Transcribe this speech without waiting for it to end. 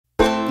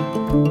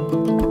everyone.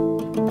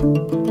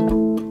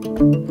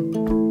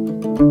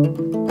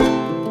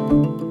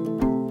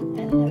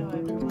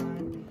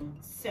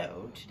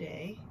 So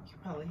today, you can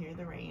probably hear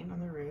the rain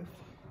on the roof.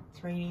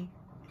 It's rainy,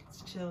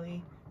 it's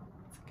chilly,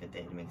 it's a good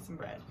day to make some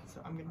bread.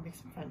 So I'm gonna make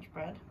some French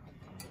bread.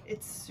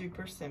 It's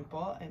super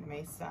simple. It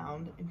may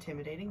sound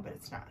intimidating, but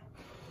it's not.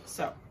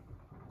 So,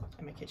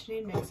 in my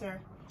KitchenAid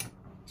mixer,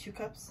 2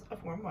 cups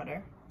of warm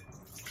water,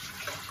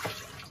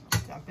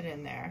 dump it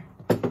in there,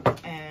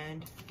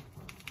 and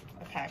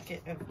a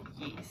packet of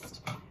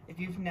yeast. If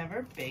you've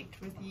never baked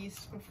with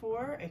yeast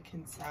before, it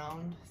can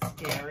sound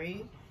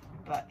scary,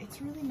 but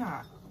it's really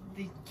not.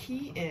 The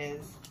key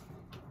is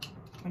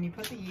when you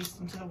put the yeast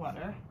into the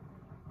water,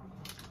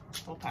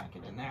 whole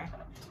packet in there,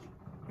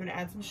 you're gonna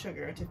add some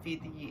sugar to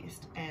feed the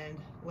yeast and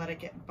let it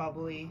get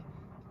bubbly,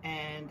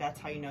 and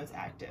that's how you know it's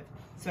active.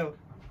 So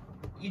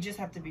you just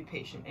have to be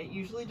patient. It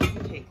usually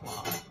doesn't take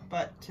long,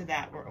 but to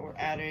that we're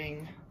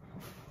adding,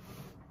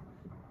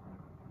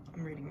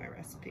 I'm reading my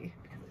recipe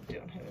because I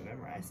don't have it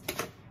memorized.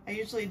 I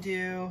usually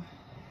do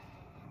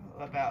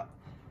about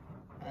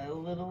a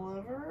little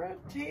over a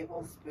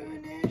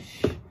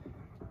tablespoon-ish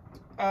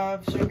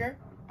of sugar.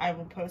 I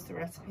will post the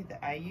recipe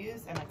that I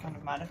use and I kind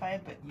of modify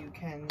it, but you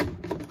can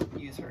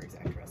use her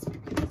exact recipe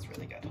because it's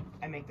really good.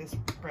 I make this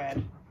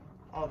bread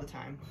all the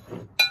time.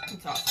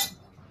 It's awesome.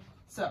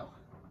 So,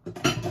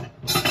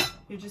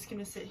 you're just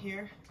gonna sit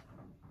here,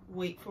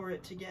 wait for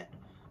it to get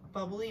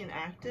bubbly and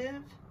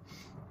active.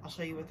 I'll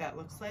show you what that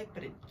looks like,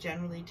 but it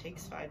generally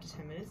takes 5 to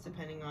 10 minutes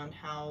depending on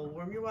how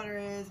warm your water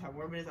is, how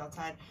warm it is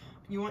outside.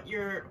 You want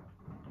your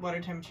water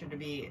temperature to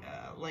be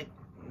like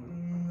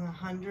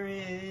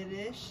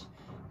 100-ish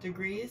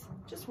degrees,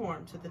 just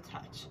warm to the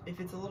touch. If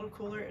it's a little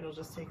cooler, it'll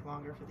just take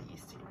longer for the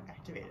yeast to get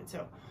activated.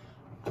 So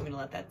I'm gonna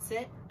let that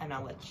sit and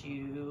I'll let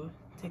you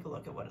take a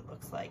look at what it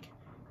looks like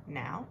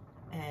now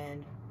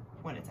and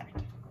when it's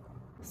active.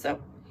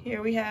 So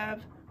here we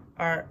have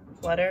our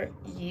butter,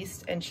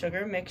 yeast, and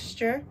sugar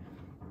mixture.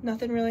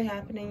 Nothing really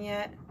happening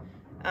yet.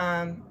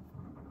 I'll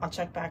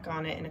check back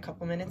on it in a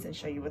couple minutes and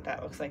show you what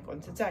that looks like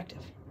once it's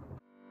active.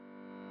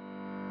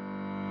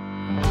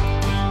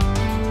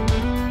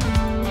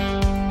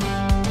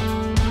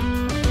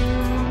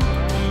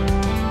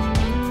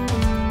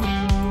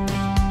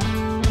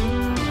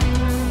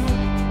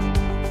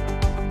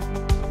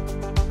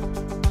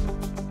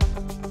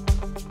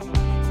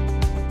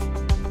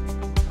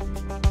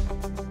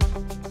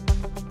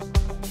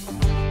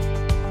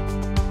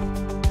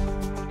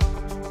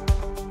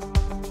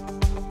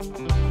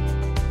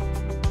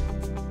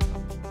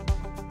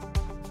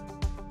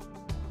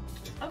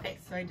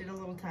 So I did a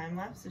little time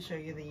lapse to show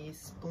you the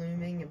yeast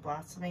blooming and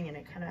blossoming, and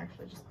it kind of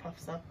actually just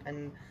puffs up,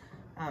 and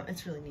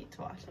it's really neat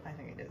to watch. I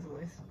think it is, at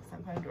least.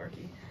 I'm kind of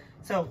dorky.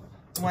 So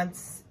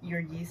once your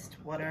yeast,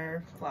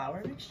 water,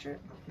 flour mixture,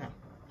 no,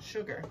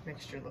 sugar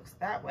mixture looks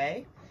that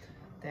way,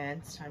 then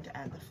it's time to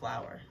add the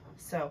flour.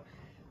 So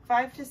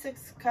 5 to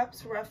 6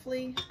 cups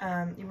roughly.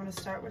 You want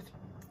to start with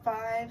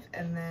 5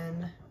 and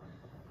then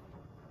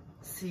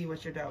see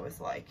what your dough is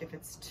like. If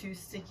it's too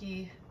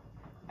sticky,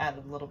 add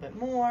a little bit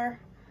more.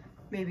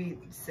 Maybe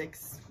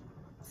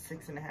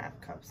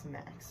 6.5 cups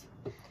max.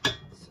 So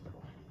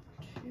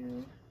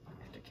 2,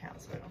 I have to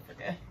count so I don't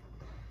forget.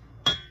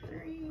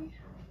 3,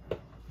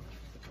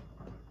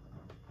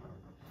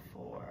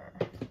 4,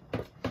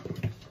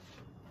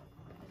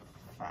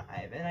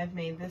 5. And I've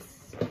made this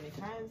so many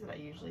times that I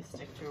usually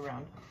stick to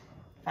around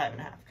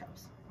 5.5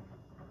 cups.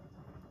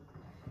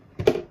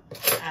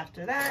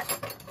 After that,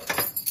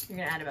 you're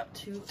gonna add about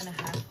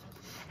 2.5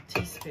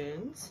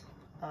 teaspoons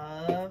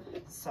of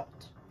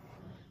salt.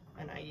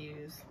 And I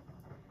use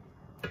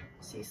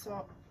sea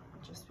salt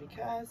just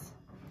because.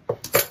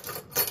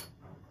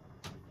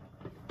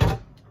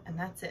 And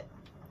that's it.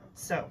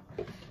 So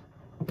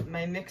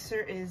my mixer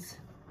is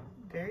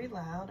very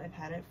loud. I've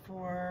had it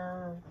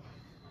for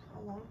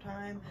a long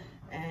time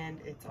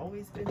and it's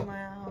always been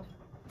loud,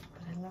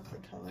 but I love the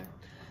color.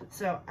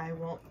 So I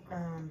won't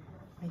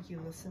make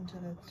you listen to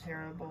the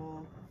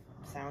terrible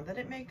sound that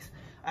it makes.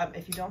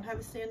 If you don't have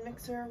a stand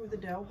mixer with a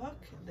dough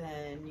hook,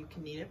 then you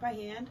can knead it by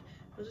hand.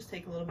 It'll just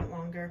take a little bit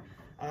longer.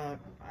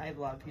 I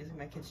love using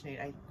my KitchenAid.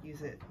 I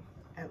use it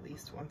at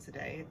least once a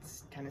day.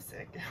 It's kind of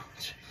sick how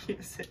much I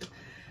use it.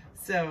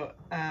 So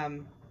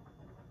I'll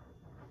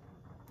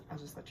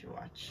just let you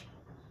watch.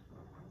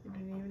 You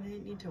don't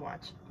even need to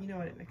watch. You know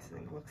what it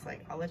looks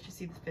like. I'll let you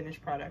see the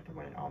finished product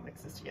when it all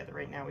mixes together.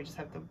 Right now we just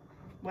have the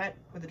wet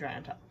with the dry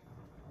on top.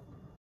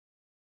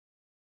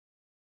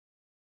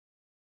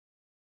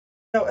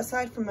 So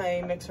aside from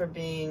my mixer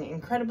being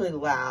incredibly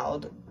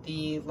loud,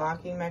 the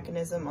locking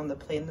mechanism on the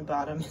plate in the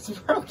bottom is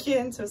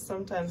broken, so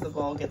sometimes the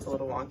bowl gets a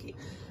little wonky.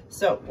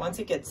 So once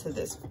it gets to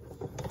this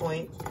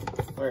point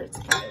where it's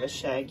kind of a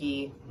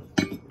shaggy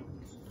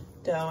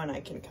dough and I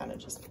can kind of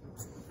just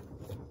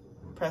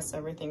press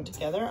everything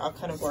together, I'll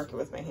kind of work it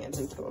with my hands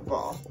into a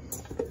ball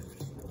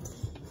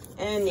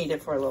and knead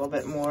it for a little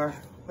bit more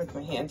with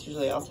my hands.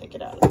 Usually I'll take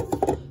it out,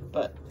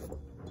 but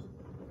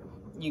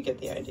you get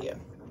the idea.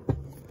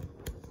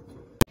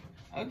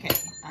 Okay,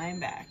 I'm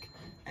back,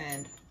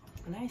 and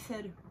When I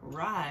said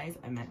rise,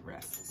 I meant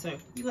rest. So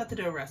you let the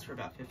dough rest for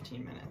about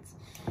 15 minutes.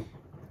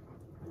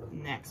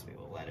 Next, we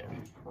will let it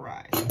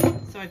rise.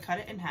 So I cut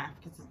it in half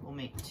because it will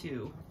make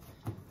 2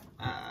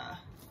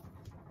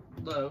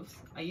 loaves.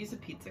 I use a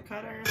pizza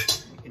cutter.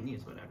 You can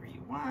use whatever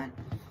you want.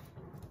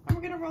 And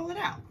we're gonna roll it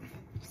out.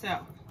 So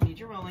you need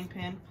your rolling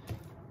pin.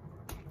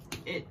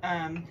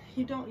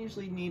 You don't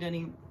usually need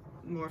any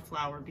more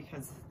flour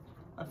because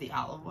of the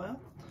olive oil.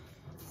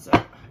 So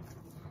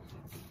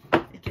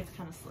it gets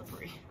kind of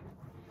slippery.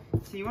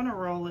 So you want to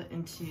roll it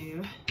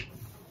into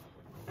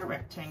a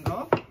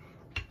rectangle. It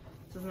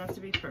doesn't have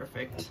to be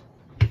perfect.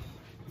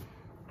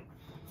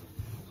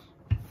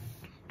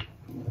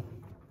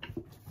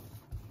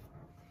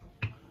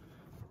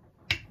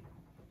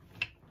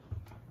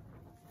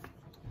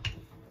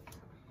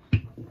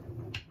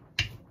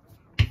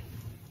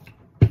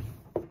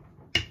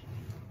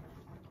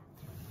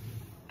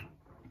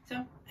 So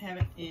I have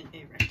it in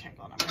a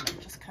rectangle, and I'm going to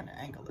just kind of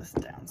angle this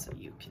down so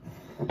you can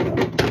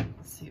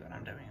see what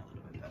I'm doing a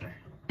little bit better.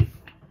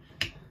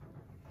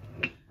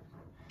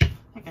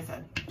 Like I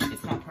said,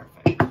 it's not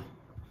perfect.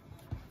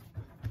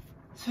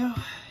 So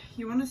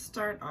you want to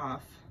start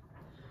off,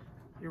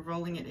 you're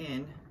rolling it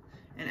in,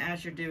 and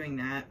as you're doing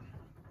that,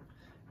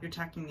 you're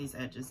tucking these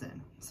edges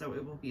in. So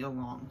it will be a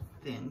long,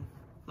 thin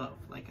loaf,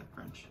 like a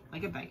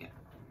baguette.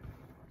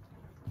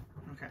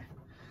 Okay,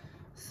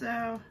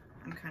 so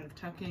I'm kind of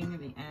tucking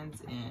the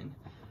ends in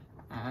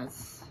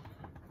as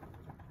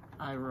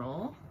I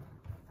roll,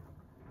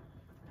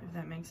 if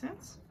that makes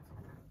sense.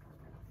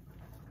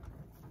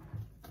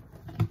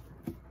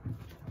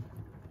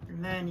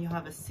 And then you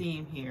have a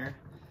seam here,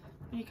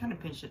 and you kind of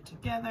pinch it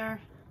together.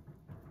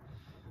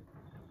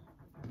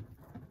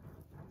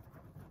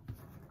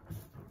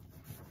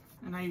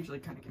 And I usually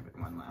kind of give it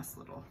one last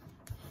little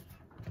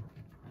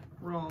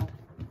roll,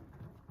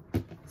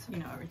 so you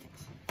know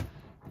everything's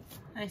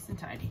nice and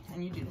tidy.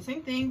 And you do the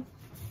same thing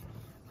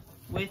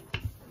with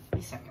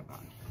the second one.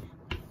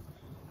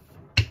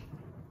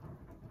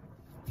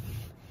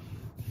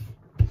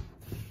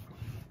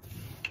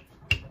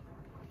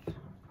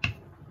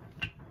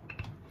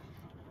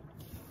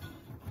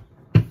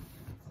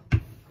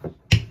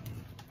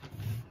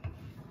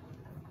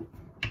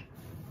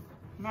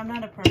 I'm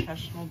not a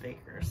professional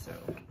baker, so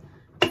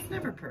it's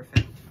never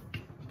perfect,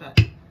 but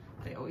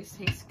they always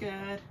taste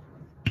good.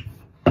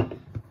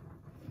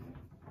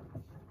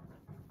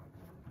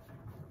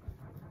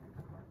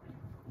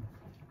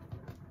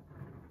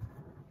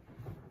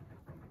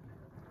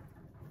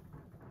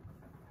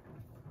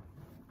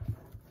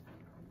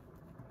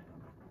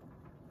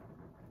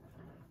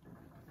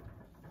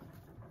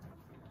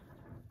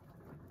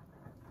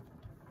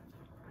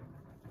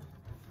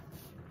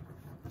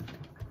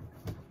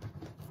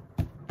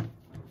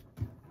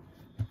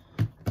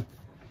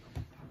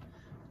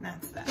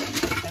 That's that.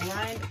 I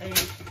lined a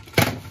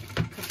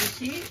cookie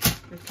sheet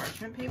with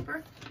parchment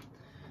paper.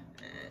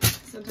 And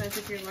sometimes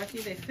if you're lucky,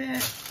 they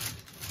fit.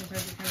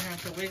 Sometimes you kind of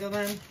have to wiggle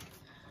them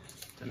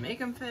to make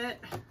them fit.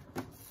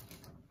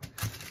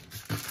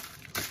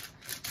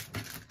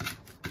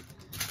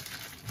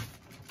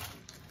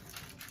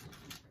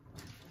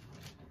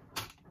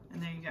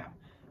 And there you go.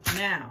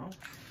 Now,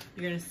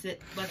 you're gonna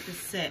let this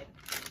sit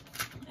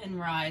and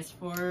rise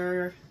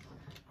for,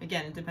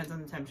 again, it depends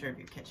on the temperature of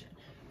your kitchen.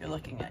 You're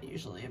looking at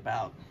usually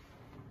about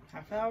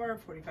half hour,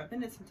 45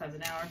 minutes, sometimes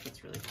an hour if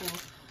it's really cool.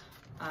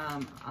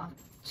 I'll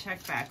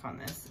check back on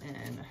this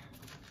in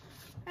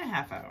a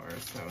half hour or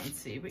so and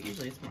see, but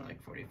usually it's more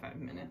like 45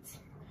 minutes.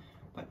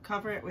 But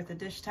cover it with a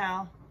dish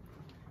towel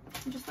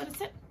and just let it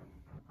sit.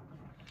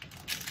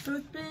 So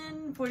it's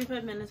been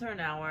 45 minutes or an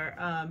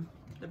hour.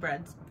 The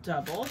bread's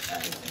doubled,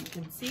 as you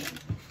can see.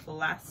 The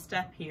last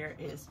step here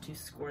is to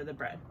score the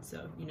bread.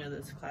 So you know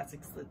those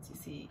classic slits you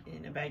see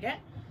in a baguette.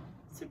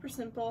 Super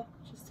simple,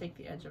 just take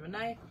the edge of a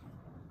knife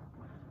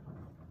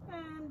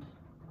and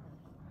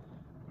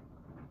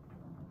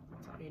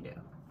that's all you do.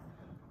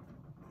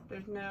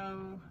 There's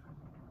no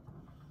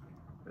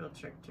real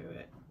trick to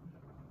it.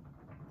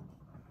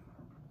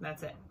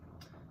 That's it.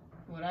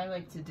 What I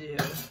like to do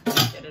is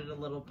get it a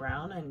little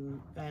brown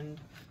and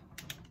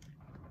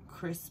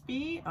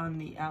crispy on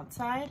the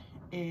outside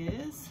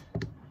is,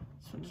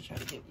 just want to try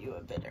to give you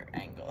a better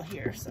angle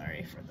here,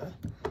 sorry for the,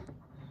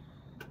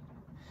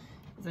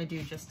 is I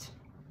do just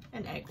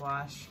an egg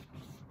wash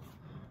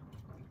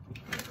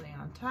lightly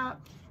on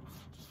top,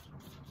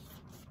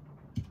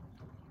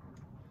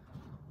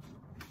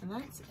 and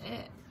that's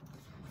it.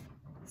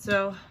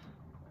 So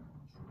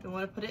you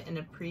want to put it in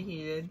a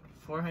preheated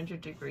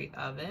 400-degree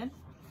oven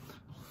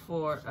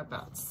for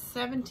about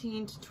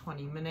 17 to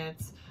 20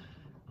 minutes.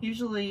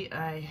 Usually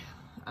I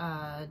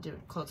do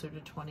it closer to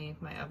 20.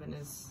 My oven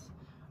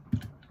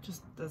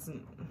just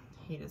doesn't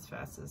heat as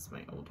fast as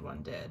my old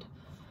one did.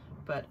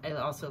 But I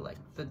also like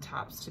the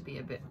tops to be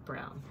a bit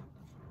brown.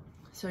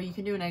 So you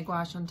can do an egg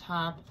wash on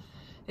top.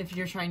 If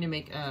you're trying to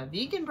make a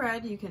vegan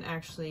bread, you can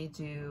actually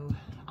do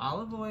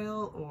olive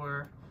oil,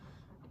 or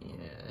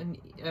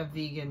a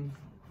vegan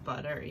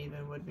butter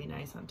even would be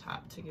nice on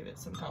top to give it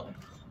some color.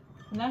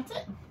 And that's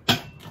it.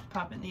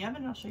 pop it in the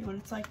oven. I'll show you what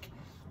it's like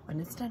when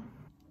it's done.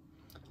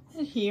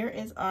 And here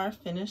is our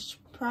finished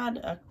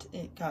product.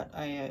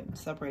 I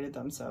separated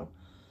them, so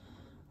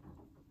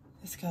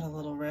it's got a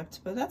little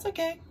ripped, but that's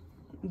okay.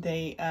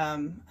 They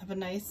have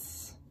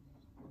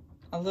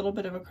a little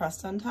bit of a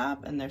crust on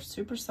top, and they're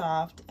super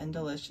soft and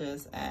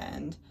delicious,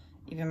 and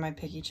even my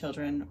picky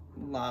children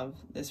love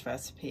this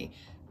recipe.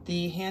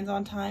 The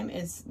hands-on time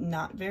is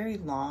not very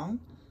long,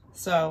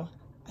 so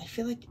I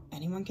feel like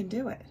anyone can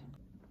do it.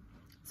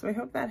 So I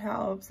hope that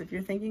helps. If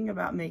you're thinking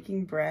about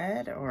making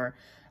bread or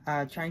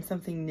trying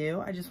something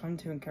new, I just wanted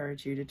to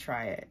encourage you to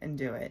try it and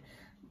do it.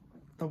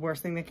 The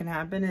worst thing that can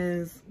happen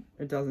is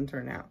it doesn't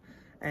turn out,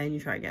 and you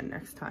try again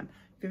next time.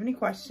 If you have any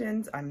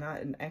questions, I'm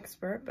not an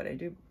expert, but I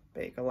do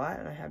bake a lot,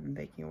 and I have been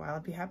baking a while.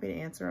 I'd be happy to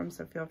answer them,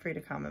 so feel free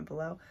to comment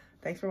below.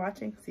 Thanks for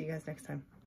watching. See you guys next time.